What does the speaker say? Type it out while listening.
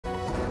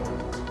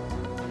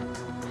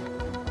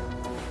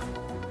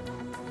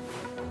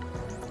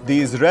The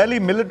Israeli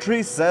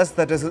military says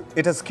that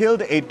it has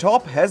killed a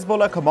top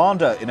Hezbollah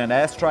commander in an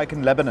airstrike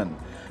in Lebanon.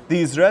 The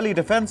Israeli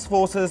Defense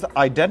Forces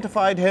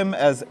identified him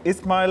as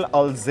Ismail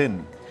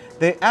al-Zin.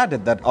 They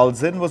added that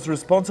al-Zin was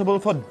responsible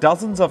for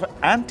dozens of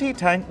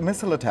anti-tank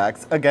missile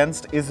attacks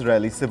against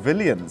Israeli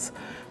civilians.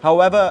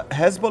 However,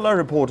 Hezbollah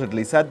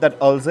reportedly said that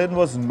al-Zin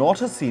was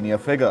not a senior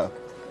figure.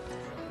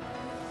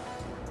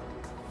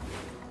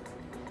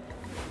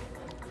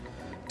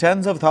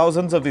 Tens of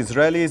thousands of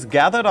Israelis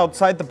gathered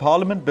outside the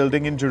parliament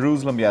building in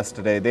Jerusalem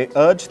yesterday. They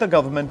urged the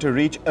government to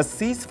reach a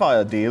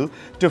ceasefire deal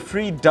to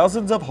free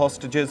dozens of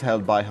hostages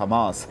held by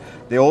Hamas.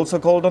 They also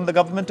called on the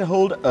government to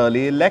hold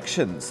early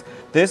elections.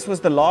 This was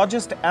the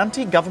largest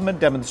anti-government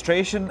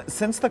demonstration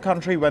since the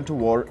country went to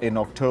war in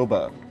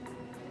October.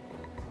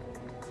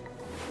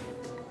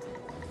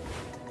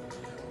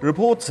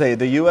 Reports say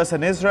the US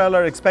and Israel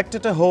are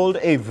expected to hold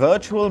a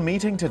virtual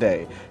meeting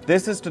today.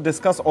 This is to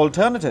discuss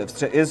alternatives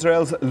to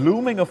Israel's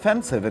looming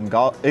offensive in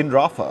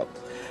Rafah.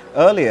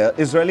 Earlier,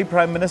 Israeli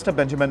Prime Minister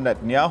Benjamin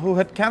Netanyahu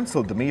had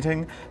cancelled the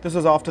meeting. This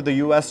was after the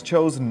US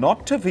chose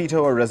not to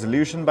veto a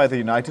resolution by the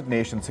United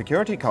Nations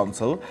Security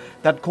Council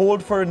that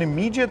called for an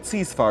immediate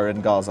ceasefire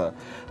in Gaza.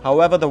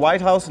 However, the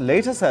White House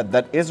later said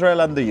that Israel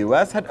and the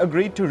US had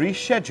agreed to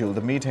reschedule the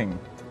meeting.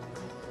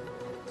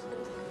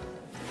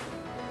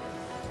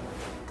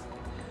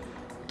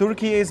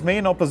 Turkey's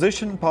main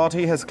opposition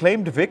party has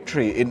claimed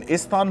victory in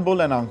Istanbul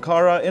and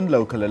Ankara in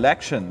local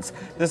elections.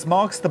 This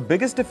marks the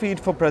biggest defeat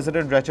for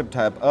President Recep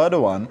Tayyip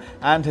Erdogan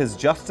and his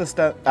Justice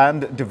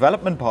and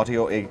Development Party,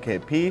 or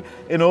AKP,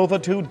 in over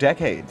 2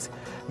 decades.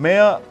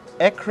 Mayor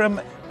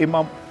Ekrem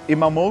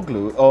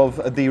İmamoğlu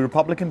of the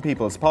Republican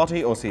People's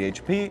Party, or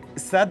CHP,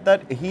 said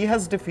that he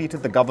has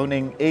defeated the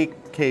governing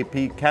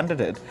AKP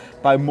candidate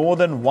by more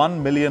than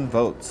 1 million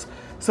votes.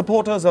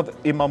 Supporters of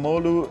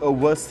İmamoğlu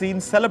were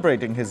seen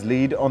celebrating his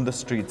lead on the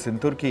streets in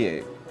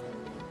Turkey.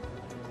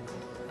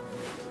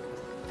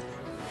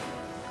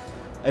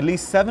 At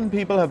least 7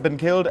 people have been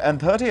killed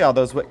and 30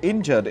 others were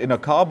injured in a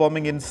car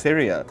bombing in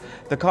Syria.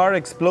 The car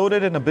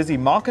exploded in a busy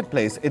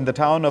marketplace in the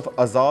town of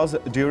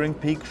Azaz during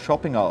peak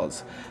shopping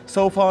hours.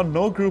 So far,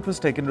 no group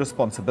has taken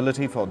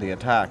responsibility for the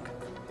attack.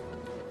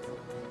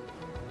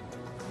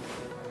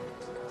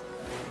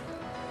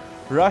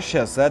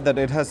 Russia said that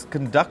it has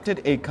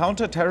conducted a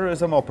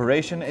counter-terrorism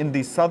operation in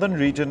the southern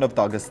region of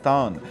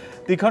Dagestan.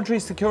 The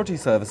country's security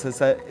services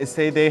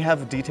say they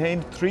have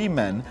detained 3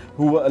 men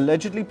who were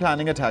allegedly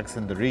planning attacks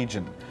in the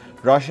region.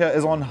 Russia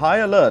is on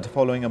high alert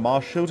following a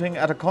mass shooting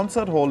at a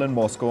concert hall in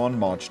Moscow on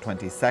March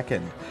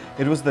 22nd.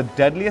 It was the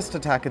deadliest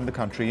attack in the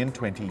country in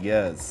 20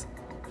 years.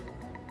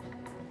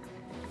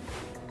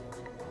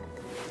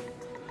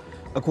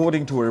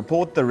 According to a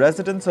report, the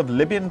residence of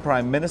Libyan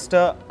Prime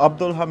Minister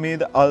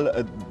Abdulhamid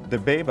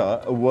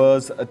al-Dbeibeh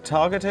was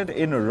targeted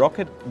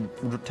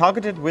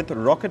with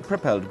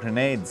rocket-propelled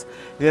grenades.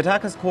 The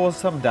attack has caused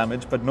some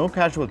damage, but no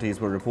casualties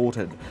were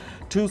reported.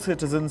 2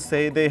 citizens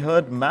say they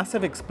heard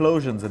massive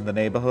explosions in the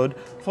neighborhood.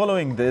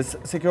 Following this,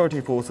 security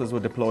forces were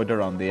deployed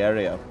around the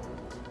area.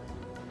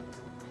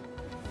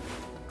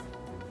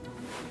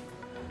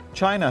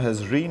 China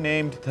has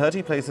renamed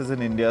 30 places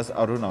in India's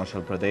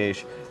Arunachal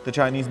Pradesh. The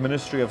Chinese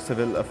Ministry of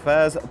Civil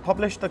Affairs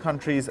published the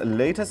country's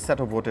latest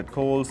set of what it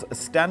calls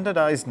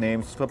standardized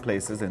names for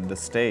places in the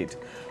state.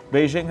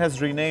 Beijing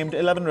has renamed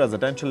 11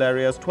 residential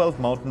areas, 12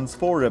 mountains,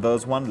 4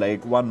 rivers, 1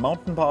 lake, 1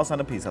 mountain pass and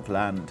a piece of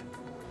land.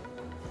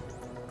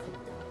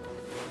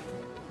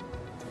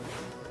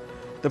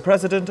 The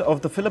President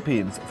of the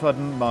Philippines,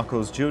 Ferdinand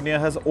Marcos Jr,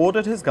 has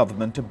ordered his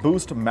government to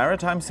boost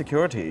maritime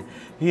security.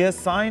 He has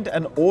signed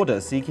an order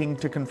seeking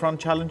to confront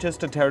challenges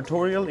to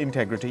territorial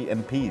integrity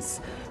and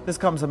peace. This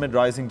comes amid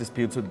rising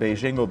disputes with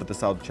Beijing over the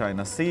South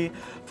China Sea.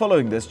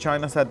 Following this,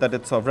 China said that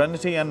its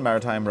sovereignty and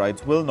maritime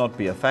rights will not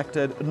be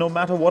affected, no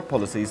matter what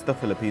policies the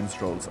Philippines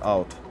rolls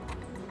out.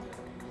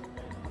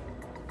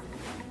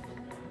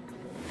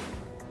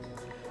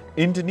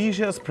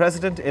 Indonesia's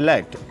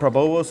president-elect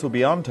Prabowo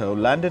Subianto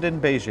landed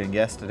in Beijing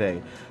yesterday.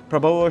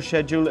 Prabowo's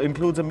schedule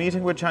includes a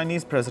meeting with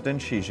Chinese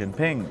President Xi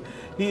Jinping.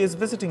 He is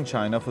visiting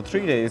China for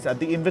 3 days at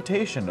the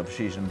invitation of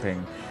Xi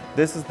Jinping.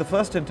 This is the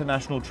first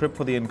international trip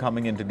for the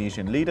incoming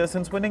Indonesian leader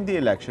since winning the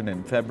election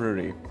in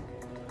February.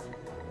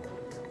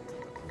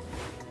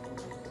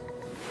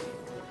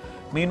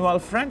 Meanwhile,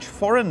 French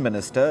Foreign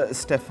Minister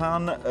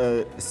Stéphane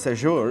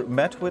Séjour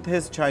met with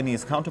his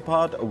Chinese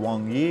counterpart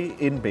Wang Yi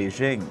in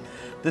Beijing.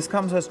 This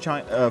comes as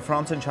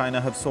France and China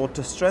have sought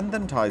to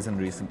strengthen ties in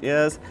recent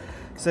years.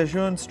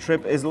 Séjour's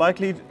trip is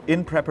likely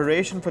in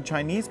preparation for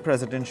Chinese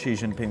President Xi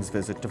Jinping's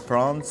visit to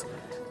France.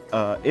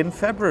 In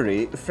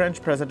February,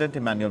 French President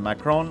Emmanuel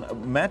Macron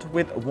met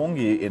with Wang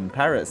Yi in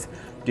Paris.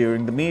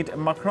 During the meet,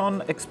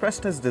 Macron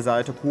expressed his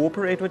desire to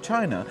cooperate with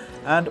China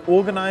and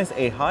organize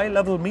a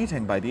high-level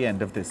meeting by the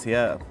end of this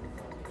year.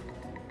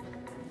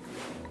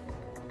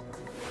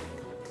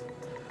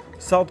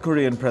 South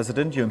Korean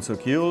President Yoon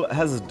Suk-yeol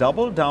has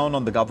doubled down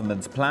on the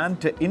government's plan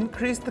to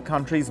increase the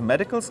country's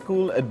medical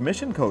school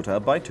admission quota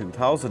by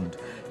 2,000.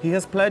 He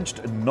has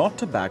pledged not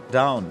to back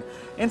down.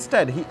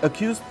 Instead, he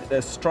accused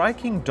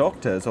striking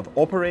doctors of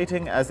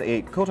operating as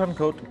a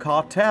quote-unquote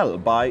cartel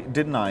by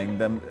denying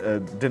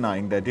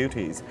their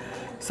duties.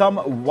 Some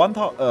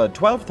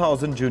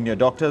 12,000 junior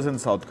doctors in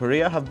South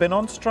Korea have been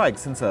on strike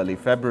since early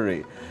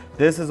February.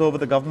 This is over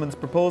the government's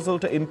proposal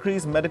to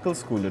increase medical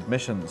school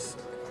admissions.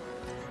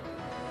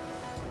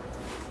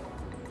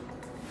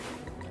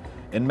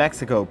 In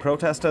Mexico,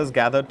 protesters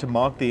gathered to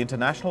mark the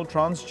International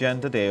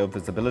Transgender Day of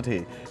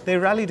Visibility. They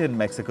rallied in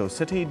Mexico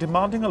City,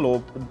 demanding a law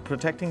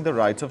protecting the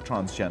rights of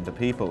transgender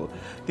people.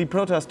 The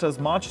protesters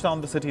marched down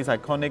the city's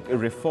iconic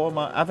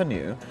Reforma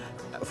Avenue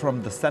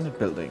from the Senate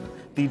building.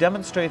 The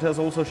demonstrators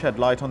also shed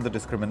light on the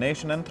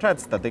discrimination and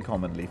threats that they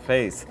commonly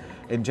face.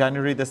 In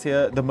January this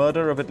year, the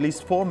murder of at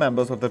least 4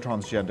 members of the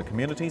transgender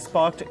community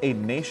sparked a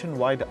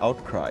nationwide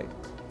outcry.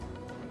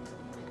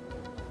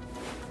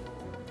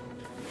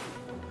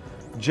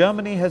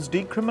 Germany has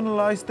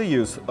decriminalized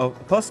the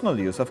personal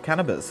use of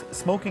cannabis.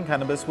 Smoking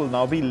cannabis will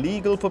now be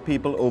legal for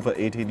people over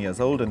 18 years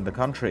old in the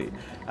country.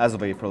 As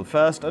of April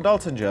 1st,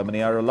 adults in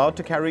Germany are allowed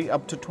to carry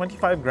up to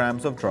 25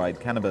 grams of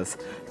dried cannabis.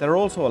 They are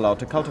also allowed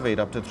to cultivate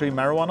up to 3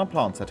 marijuana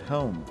plants at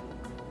home.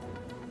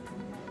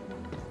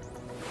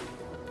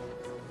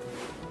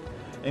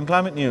 In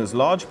climate news,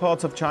 large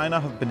parts of China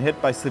have been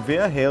hit by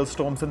severe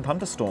hailstorms and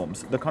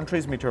thunderstorms. The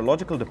country's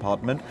meteorological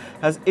department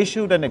has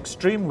issued an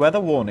extreme weather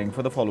warning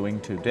for the following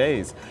 2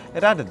 days.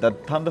 It added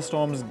that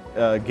thunderstorms,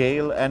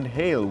 gale and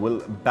hail will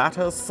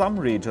batter some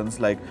regions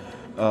like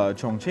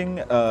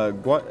Chongqing,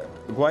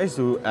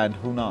 Guizhou and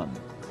Hunan.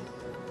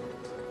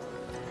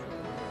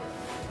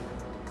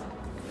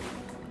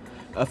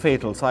 A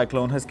fatal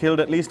cyclone has killed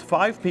at least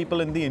 5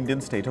 people in the Indian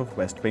state of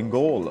West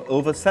Bengal.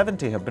 Over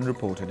 70 have been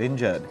reported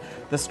injured.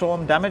 The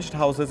storm damaged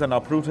houses and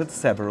uprooted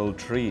several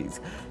trees.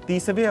 The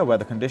severe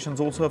weather conditions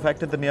also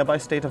affected the nearby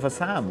state of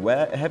Assam,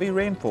 where heavy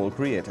rainfall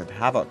created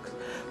havoc.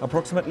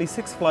 Approximately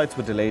 6 flights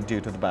were delayed due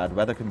to the bad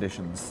weather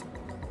conditions.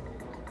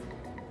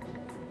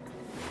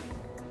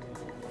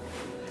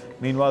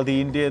 Meanwhile, the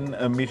Indian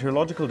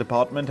Meteorological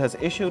Department has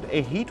issued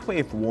a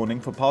heatwave warning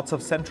for parts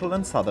of central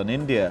and southern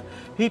India.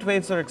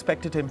 Heatwaves are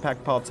expected to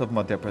impact parts of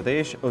Madhya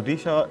Pradesh,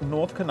 Odisha,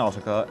 North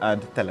Karnataka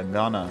and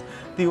Telangana.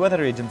 The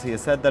weather agency has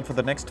said that for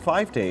the next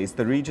 5 days,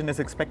 the region is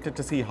expected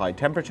to see high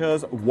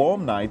temperatures,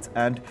 warm nights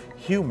and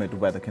humid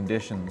weather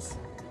conditions.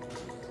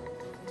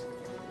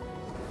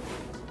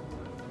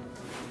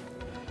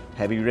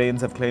 Heavy rains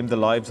have claimed the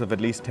lives of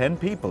at least 10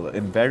 people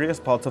in various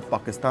parts of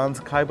Pakistan's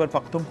Khyber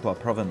Pakhtunkhwa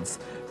province.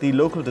 The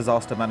local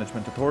disaster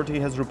management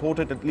authority has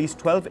reported at least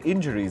 12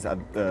 injuries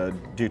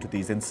due to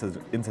these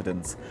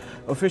incidents.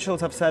 Officials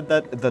have said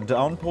that the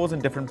downpours in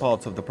different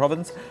parts of the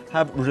province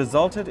have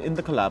resulted in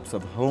the collapse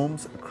of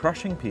homes,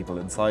 crushing people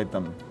inside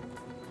them.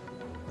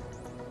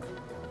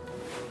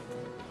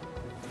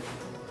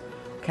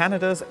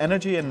 Canada's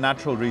Energy and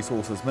Natural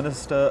Resources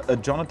Minister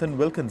Jonathan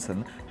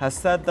Wilkinson has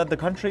said that the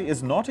country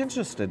is not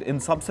interested in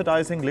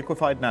subsidizing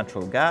liquefied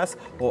natural gas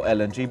or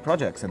LNG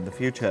projects in the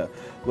future.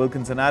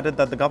 Wilkinson added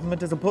that the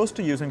government is opposed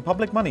to using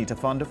public money to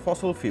fund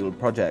fossil fuel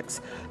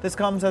projects. This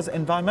comes as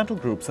environmental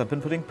groups have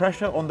been putting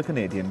pressure on the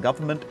Canadian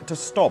government to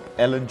stop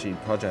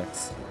LNG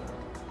projects.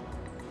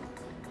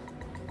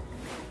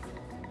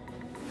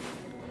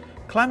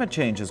 Climate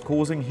change is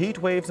causing heat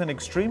waves and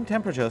extreme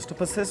temperatures to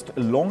persist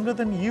longer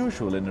than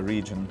usual in the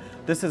region.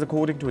 This is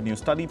according to a new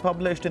study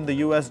published in the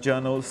US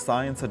journal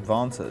Science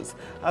Advances.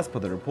 As per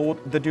the report,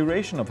 the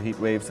duration of heat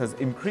waves has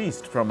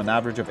increased from an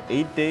average of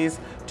 8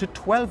 days to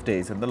 12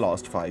 days in the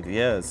last 5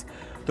 years.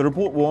 The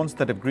report warns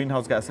that if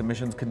greenhouse gas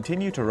emissions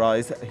continue to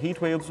rise,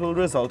 heat waves will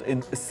result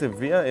in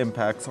severe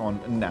impacts on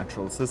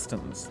natural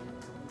systems.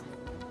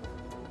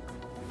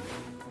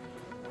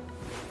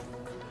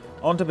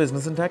 On to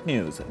business and tech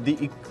news.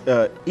 The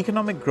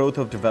economic growth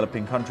of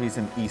developing countries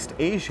in East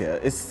Asia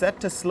is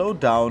set to slow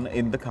down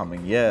in the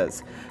coming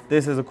years.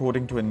 This is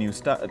according to a new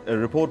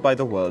report by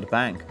the World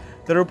Bank.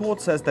 The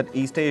report says that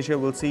East Asia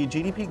will see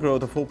GDP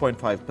growth of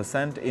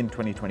 4.5% in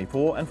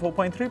 2024 and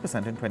 4.3%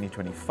 in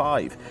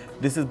 2025.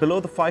 This is below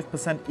the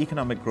 5%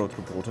 economic growth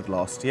reported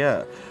last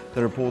year.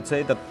 The report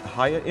says that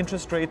higher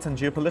interest rates and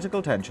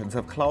geopolitical tensions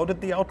have clouded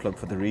the outlook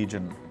for the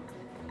region.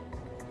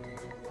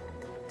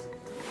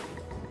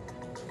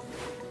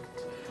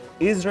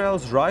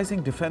 Israel's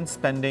rising defense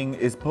spending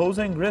is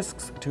posing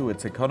risks to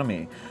its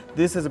economy.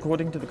 This is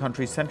according to the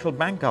country's central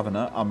bank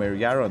governor, Amir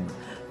Yaron.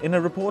 In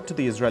a report to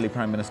the Israeli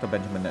Prime Minister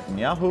Benjamin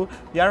Netanyahu,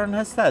 Yaron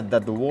has said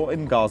that the war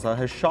in Gaza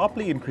has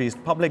sharply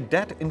increased public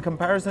debt in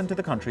comparison to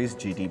the country's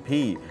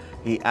GDP.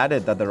 He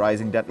added that the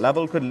rising debt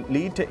level could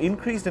lead to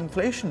increased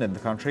inflation in the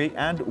country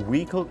and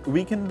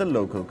weaken the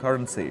local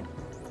currency.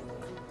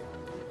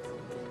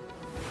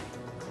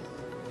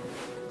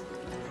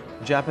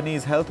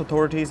 Japanese health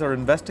authorities are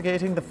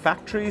investigating the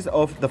factories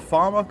of the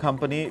pharma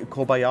company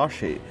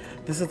Kobayashi.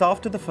 This is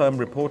after the firm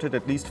reported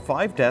at least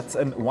 5 deaths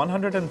and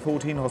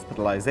 114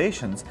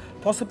 hospitalizations,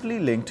 possibly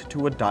linked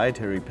to a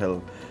dietary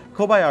pill.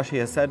 Kobayashi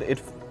has said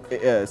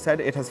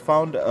it has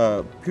found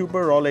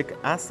puberolic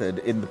acid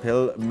in the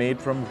pill made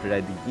from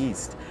red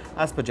yeast.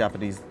 As per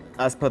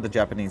the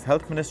Japanese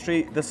Health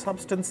Ministry, the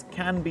substance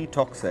can be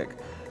toxic.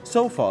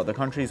 So far, the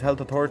country's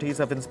health authorities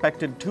have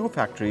inspected 2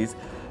 factories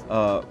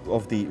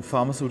of the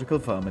pharmaceutical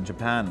firm in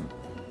Japan.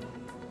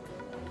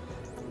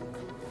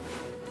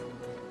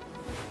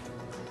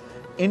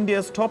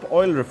 India's top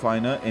oil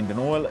refiner, Indian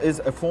Oil,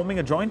 is forming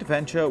a joint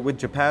venture with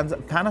Japan's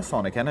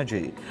Panasonic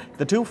Energy.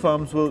 The 2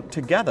 firms will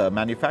together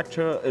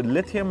manufacture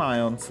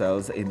lithium-ion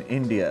cells in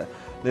India.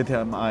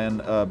 Lithium-ion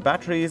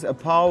batteries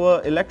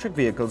power electric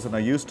vehicles and are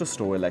used to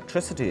store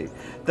electricity.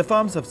 The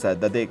firms have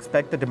said that they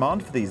expect the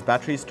demand for these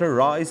batteries to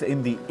rise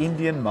in the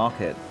Indian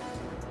market.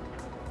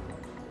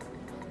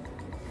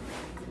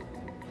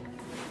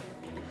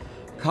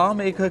 Car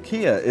maker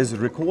Kia is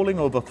recalling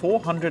over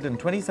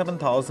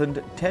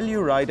 427,000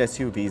 Telluride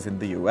SUVs in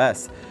the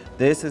US.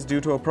 This is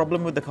due to a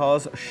problem with the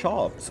car's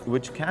shafts,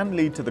 which can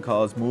lead to the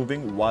cars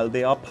moving while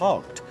they are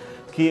parked.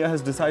 Kia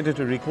has decided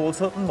to recall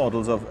certain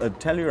models of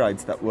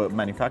Tellurides that were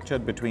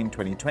manufactured between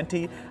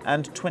 2020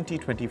 and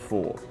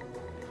 2024.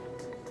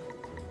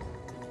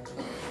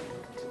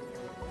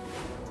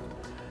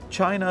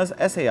 China's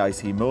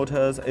SAIC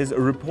Motors is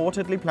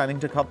reportedly planning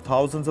to cut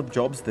thousands of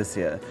jobs this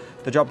year.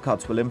 The job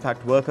cuts will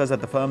impact workers at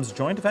the firm's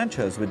joint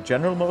ventures with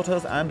General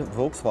Motors and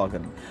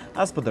Volkswagen.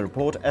 As per the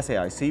report,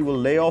 SAIC will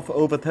lay off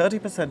over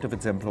 30% of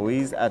its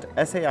employees at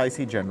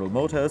SAIC General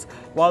Motors,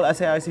 while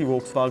SAIC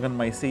Volkswagen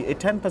may see a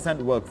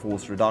 10%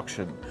 workforce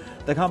reduction.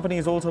 The company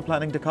is also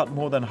planning to cut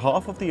more than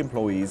half of the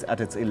employees at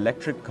its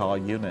electric car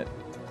unit.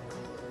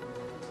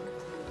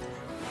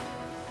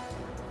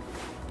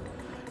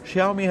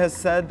 Xiaomi has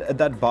said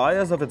that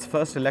buyers of its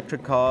first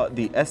electric car,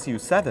 the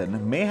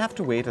SU7, may have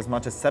to wait as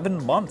much as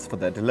 7 months for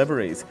their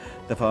deliveries.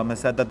 The firm has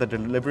said that the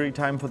delivery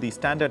time for the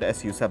standard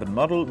SU7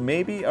 model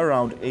may be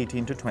around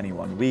 18 to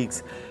 21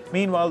 weeks.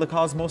 Meanwhile, the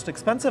car's most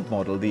expensive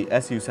model, the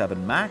SU7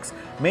 Max,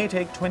 may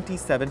take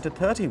 27 to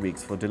 30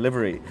 weeks for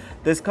delivery.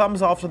 This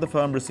comes after the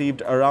firm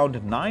received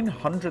around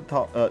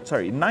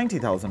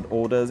 90,000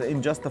 orders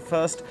in just the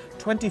first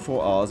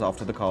 24 hours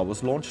after the car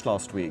was launched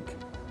last week.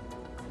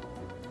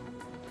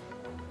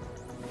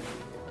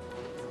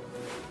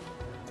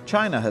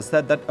 China has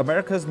said that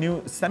America's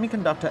new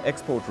semiconductor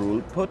export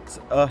rule puts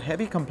a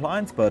heavy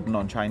compliance burden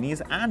on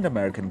Chinese and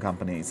American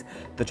companies.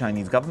 The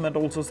Chinese government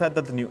also said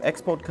that the new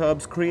export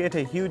curbs create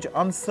a huge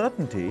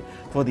uncertainty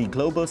for the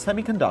global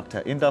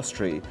semiconductor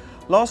industry.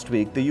 Last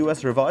week, the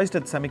US revised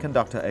its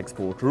semiconductor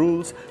export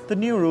rules. The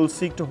new rules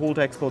seek to halt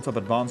exports of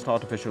advanced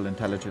artificial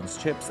intelligence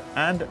chips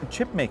and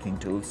chip-making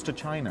tools to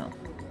China.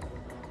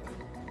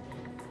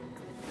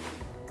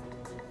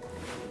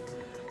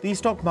 The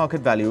stock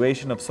market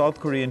valuation of South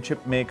Korean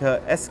chip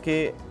maker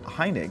SK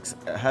Hynix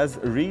has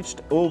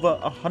reached over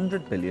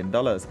 $100 billion.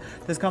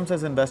 This comes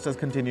as investors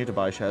continue to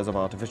buy shares of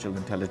artificial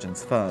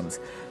intelligence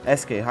firms.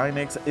 SK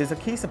Hynix is a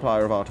key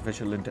supplier of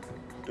artificial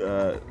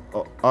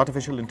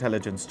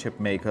intelligence chip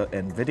maker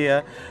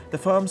NVIDIA. The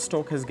firm's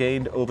stock has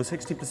gained over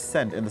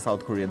 60% in the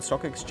South Korean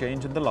stock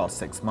exchange in the last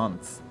 6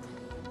 months.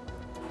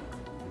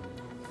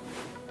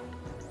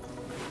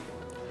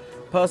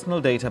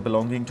 Personal data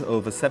belonging to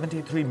over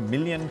 73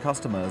 million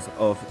customers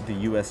of the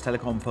US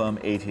telecom firm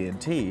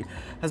AT&T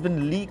has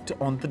been leaked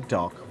on the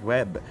dark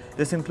web.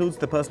 This includes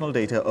the personal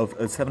data of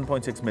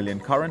 7.6 million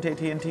current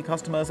AT&T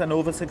customers and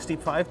over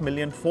 65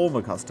 million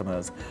former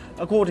customers.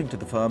 According to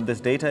the firm,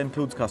 this data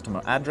includes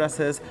customer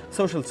addresses,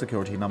 social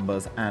security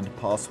numbers, and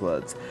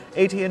passwords.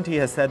 AT&T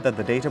has said that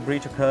the data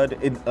breach occurred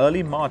in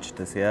early March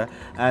this year,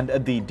 and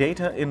the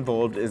data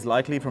involved is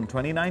likely from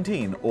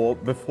 2019 or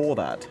before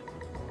that.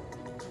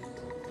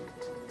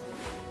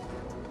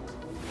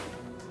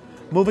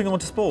 Moving on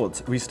to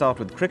sports, we start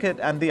with cricket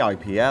and the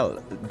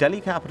IPL. Delhi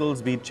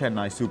Capitals beat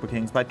Chennai Super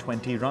Kings by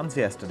 20 runs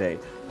yesterday.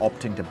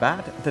 Opting to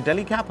bat, the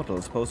Delhi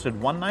Capitals posted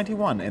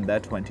 191 in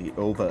their 20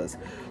 overs.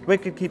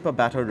 Wicketkeeper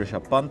batter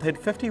Rishabh Pant hit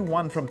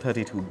 51 from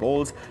 32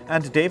 balls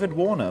and David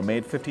Warner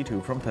made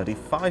 52 from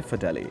 35 for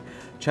Delhi.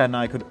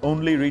 Chennai could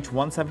only reach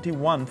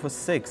 171 for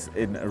 6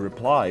 in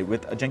reply,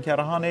 with Ajinkya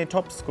Rahane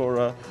top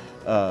scorer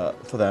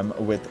for them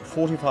with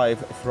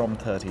 45 from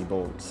 30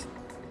 balls.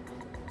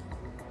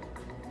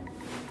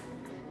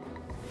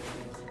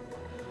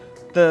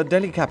 The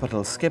Delhi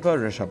Capitals skipper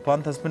Rishabh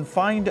Pant has been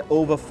fined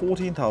over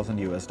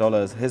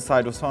 $14,000. His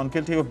side was found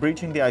guilty of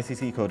breaching the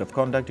ICC Code of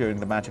Conduct during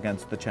the match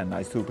against the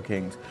Chennai Super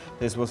Kings.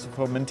 This was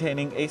for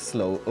maintaining a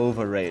slow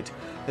over rate.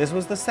 This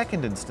was the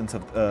second instance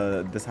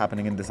of this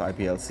happening in this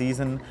IPL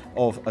season,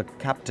 of a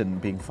captain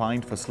being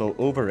fined for slow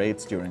over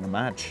rates during a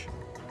match.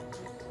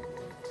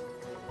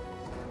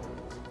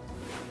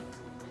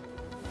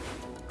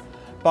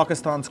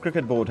 Pakistan's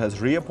cricket board has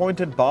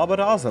reappointed Babar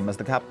Azam as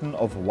the captain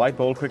of white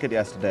ball cricket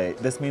yesterday.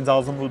 This means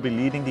Azam will be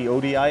leading the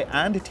ODI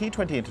and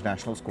T20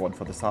 international squad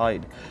for the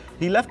side.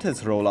 He left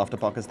his role after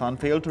Pakistan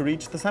failed to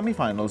reach the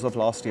semi-finals of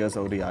last year's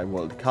ODI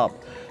World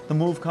Cup. The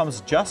move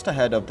comes just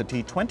ahead of the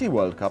T20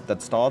 World Cup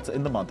that starts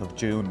in the month of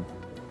June.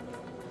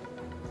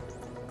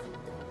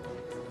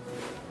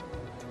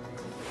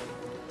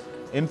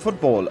 In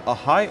football, a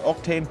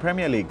high-octane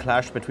Premier League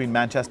clash between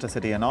Manchester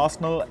City and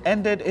Arsenal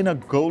ended in a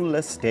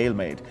goalless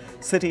stalemate.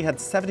 City had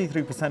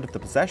 73% of the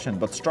possession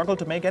but struggled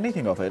to make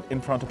anything of it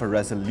in front of a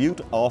resolute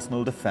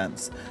Arsenal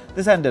defence.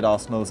 This ended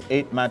Arsenal's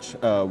 8-match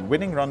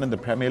winning run in the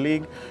Premier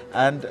League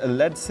and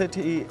led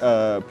City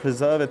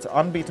preserve its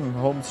unbeaten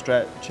home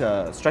stretch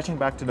stretching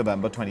back to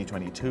November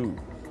 2022.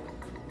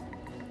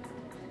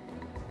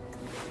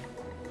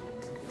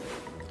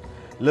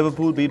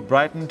 Liverpool beat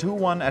Brighton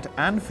 2-1 at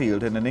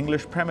Anfield in an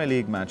English Premier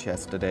League match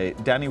yesterday.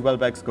 Danny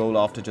Welbeck's goal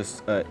after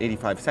just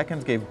 85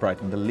 seconds gave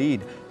Brighton the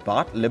lead,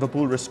 but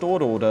Liverpool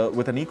restored order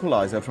with an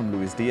equaliser from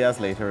Luis Diaz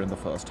later in the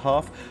first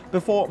half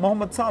before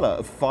Mohamed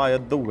Salah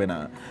fired the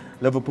winner.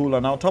 Liverpool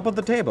are now top of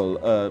the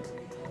table,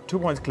 2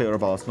 points clear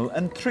of Arsenal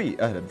and 3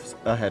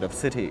 ahead of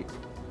City.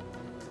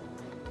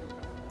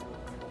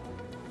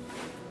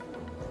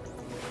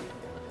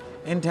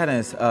 In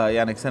tennis,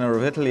 Jannik Sinner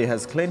of Italy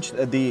has clinched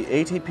the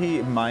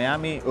ATP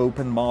Miami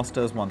Open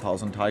Masters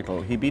 1000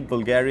 title. He beat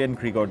Bulgarian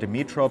Grigor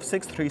Dimitrov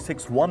 6-3,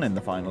 6-1 in the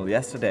final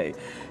yesterday.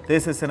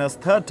 This is Sinner's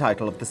third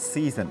title of the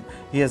season.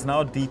 He has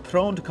now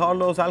dethroned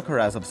Carlos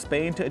Alcaraz of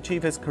Spain to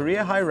achieve his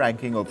career-high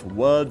ranking of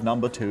world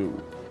number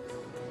 2.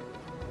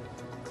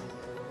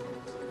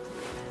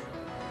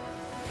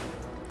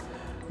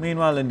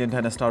 Meanwhile, Indian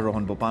tennis star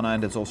Rohan Bopanna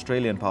and his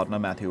Australian partner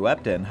Matthew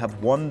Ebden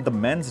have won the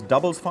men's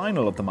doubles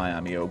final of the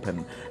Miami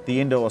Open.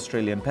 The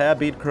Indo-Australian pair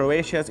beat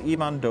Croatia's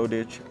Ivan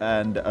Dodic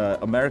and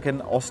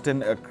American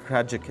Austin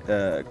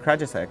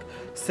Krajicek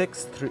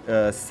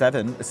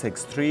 6-7,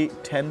 6-3,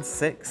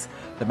 10-6.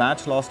 The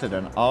match lasted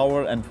an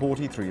hour and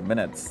 43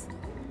 minutes.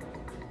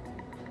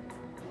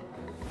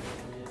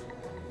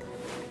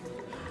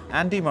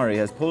 Andy Murray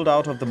has pulled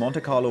out of the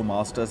Monte Carlo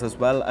Masters as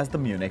well as the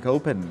Munich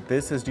Open.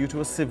 This is due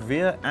to a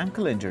severe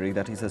ankle injury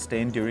that he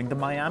sustained during the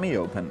Miami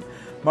Open.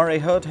 Murray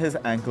hurt his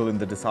ankle in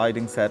the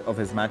deciding set of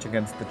his match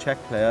against the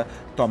Czech player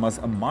Tomáš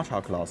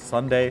Mašák last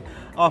Sunday.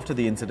 After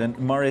the incident,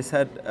 Murray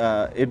said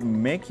it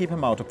may keep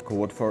him out of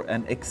court for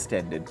an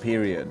extended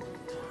period.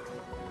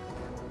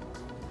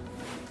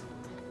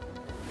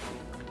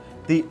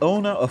 The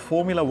owner of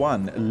Formula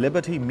One,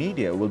 Liberty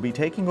Media, will be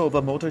taking over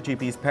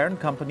MotoGP's parent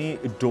company,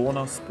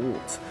 Dorna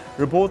Sports.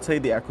 Reports say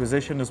the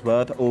acquisition is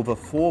worth over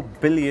 $4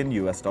 billion.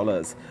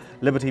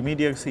 Liberty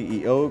Media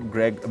CEO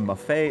Greg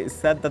Maffei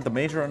said that the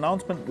major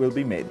announcement will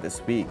be made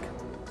this week.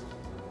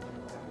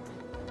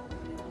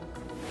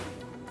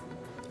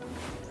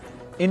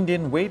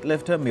 Indian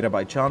weightlifter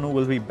Mirabai Chanu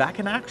will be back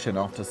in action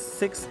after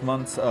 6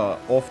 months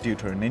off due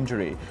to an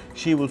injury.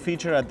 She will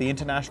feature at the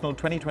International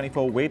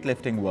 2024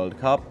 Weightlifting World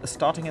Cup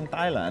starting in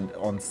Thailand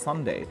on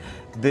Sunday.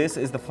 This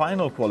is the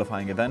final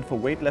qualifying event for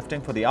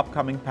weightlifting for the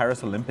upcoming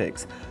Paris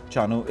Olympics.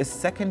 Chanu is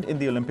second in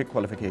the Olympic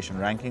qualification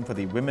ranking for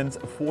the women's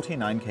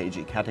 49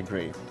 kg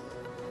category.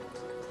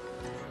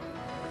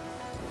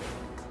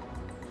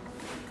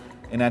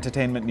 In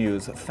entertainment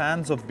news,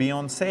 fans of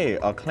Beyoncé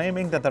are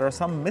claiming that there are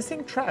some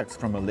missing tracks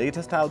from her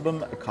latest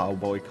album,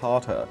 Cowboy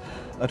Carter.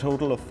 A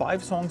total of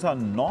 5 songs are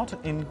not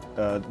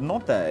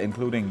there,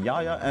 including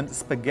Yaya and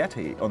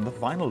Spaghetti on the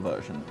vinyl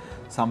version.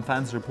 Some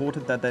fans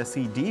reported that their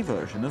CD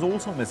version is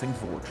also missing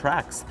 4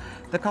 tracks.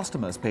 The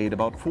customers paid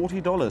about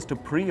 $40 to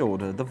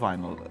pre-order the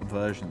vinyl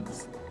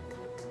versions.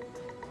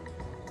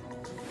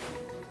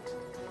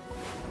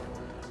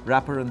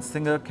 Rapper and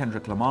singer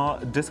Kendrick Lamar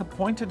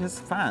disappointed his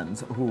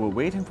fans who were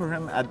waiting for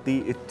him at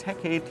the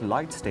Tech 8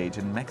 Light stage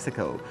in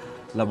Mexico.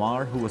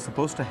 Lamar, who was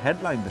supposed to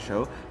headline the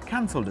show,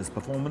 cancelled his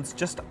performance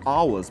just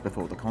hours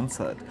before the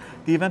concert.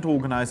 The event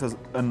organizers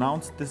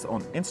announced this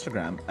on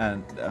Instagram,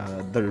 and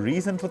the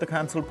reason for the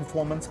cancelled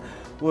performance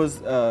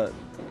was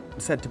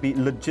said to be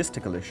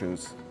logistical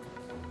issues.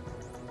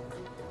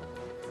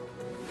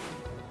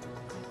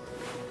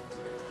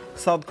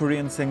 South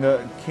Korean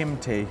singer Kim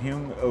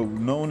Tae-hyung,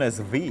 known as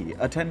V,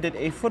 attended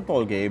a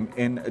football game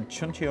in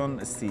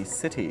Chuncheon-si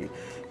City.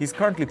 He's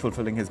currently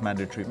fulfilling his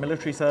mandatory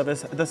military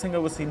service. The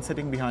singer was seen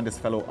sitting behind his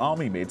fellow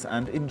army mates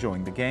and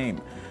enjoying the game.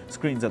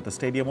 Screens at the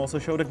stadium also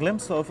showed a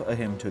glimpse of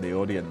him to the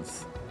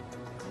audience.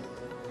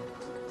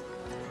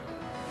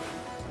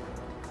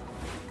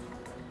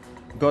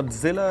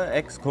 Godzilla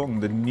x Kong: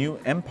 The New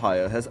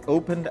Empire has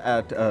opened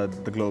at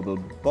the global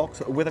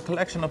box with a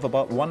collection of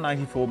about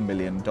 $194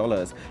 million.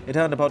 It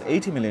earned about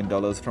 $80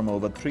 million from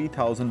over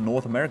 3,000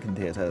 North American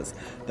theaters.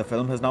 The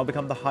film has now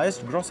become the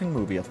highest grossing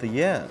movie of the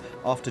year,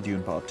 after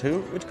Dune Part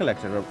 2, which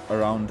collected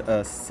around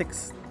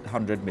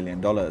 $600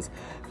 million.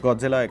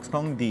 Godzilla x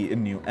Kong: The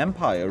New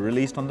Empire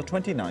released on the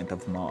 29th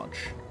of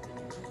March.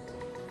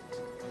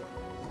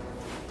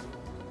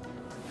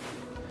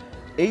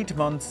 8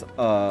 months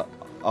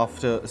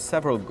after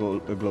several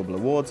global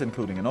awards,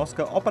 including an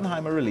Oscar,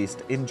 Oppenheimer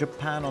released in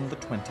Japan on the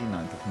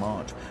 29th of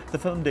March. The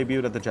film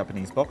debuted at the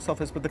Japanese box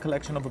office with a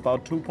collection of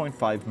about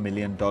 $2.5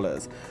 million.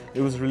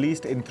 It was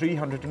released in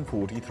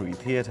 343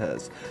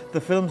 theaters. The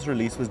film's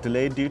release was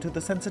delayed due to the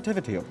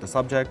sensitivity of the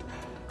subject.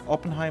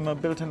 Oppenheimer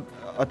built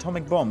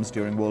atomic bombs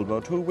during World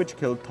War II, which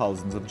killed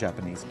thousands of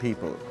Japanese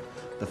people.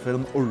 The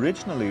film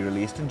originally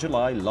released in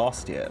July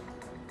last year.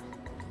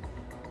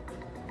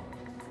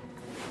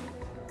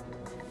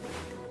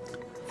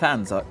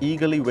 Fans are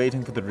eagerly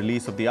waiting for the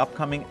release of the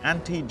upcoming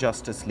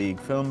anti-Justice League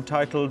film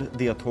titled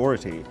The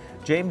Authority.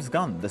 James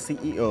Gunn, the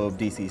CEO of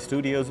DC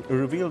Studios,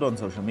 revealed on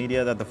social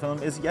media that the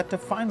film is yet to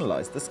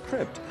finalize the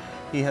script.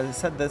 He has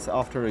said this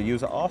after a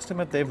user asked him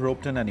if they've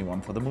roped in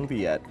anyone for the movie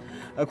yet.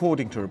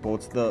 According to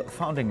reports, the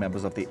founding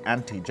members of the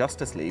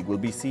anti-Justice League will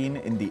be seen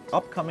in the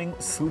upcoming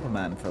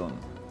Superman film.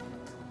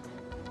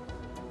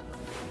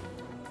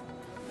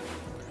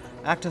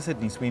 Actor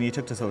Sydney Sweeney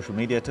took to social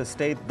media to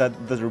state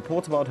that the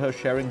reports about her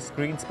sharing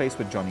screen space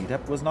with Johnny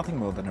Depp was nothing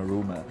more than a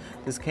rumor.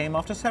 This came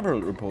after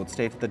several reports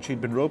stated that she'd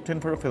been roped in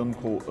for a film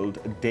called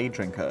Day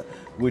Drinker,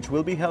 which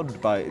will be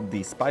helmed by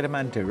the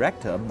Spider-Man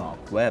director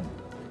Mark Webb.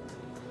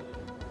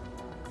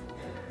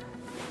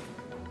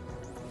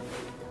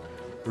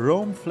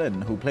 Rome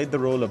Flynn, who played the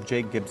role of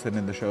Jake Gibson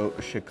in the show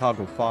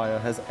Chicago Fire,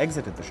 has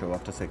exited the show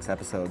after 6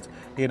 episodes.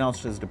 He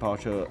announced his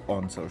departure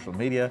on social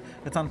media.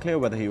 It's unclear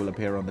whether he will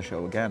appear on the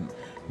show again.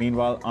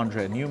 Meanwhile,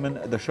 Andrea Newman,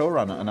 the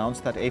showrunner,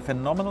 announced that a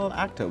phenomenal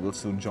actor will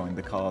soon join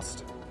the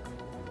cast.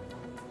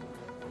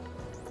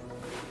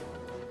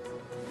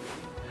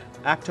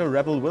 Actor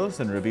Rebel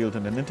Wilson revealed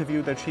in an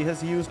interview that she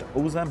has used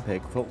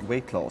Ozempic for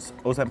weight loss.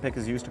 Ozempic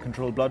is used to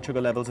control blood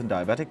sugar levels in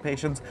diabetic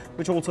patients,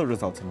 which also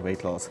results in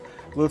weight loss.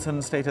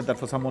 Wilson stated that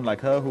for someone like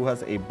her who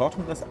has a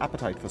bottomless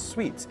appetite for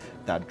sweets,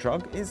 that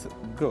drug is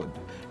good.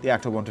 The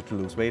actor wanted to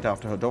lose weight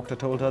after her doctor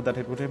told her that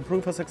it would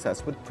improve her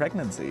success with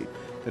pregnancy.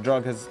 The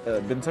drug has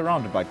been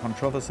surrounded by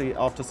controversy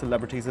after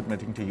celebrities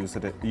admitting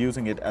to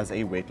using it as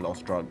a weight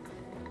loss drug.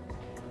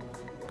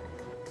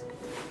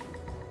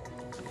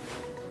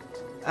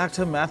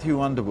 Actor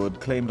Matthew Underwood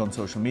claimed on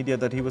social media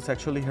that he was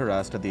sexually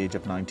harassed at the age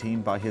of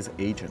 19 by his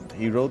agent.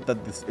 He wrote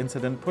that this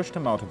incident pushed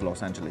him out of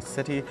Los Angeles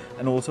City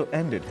and also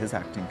ended his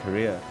acting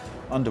career.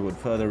 Underwood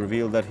further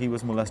revealed that he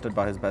was molested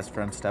by his best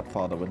friend's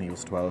stepfather when he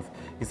was 12.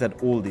 He said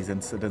all these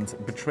incidents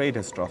betrayed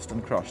his trust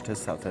and crushed his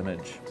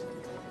self-image.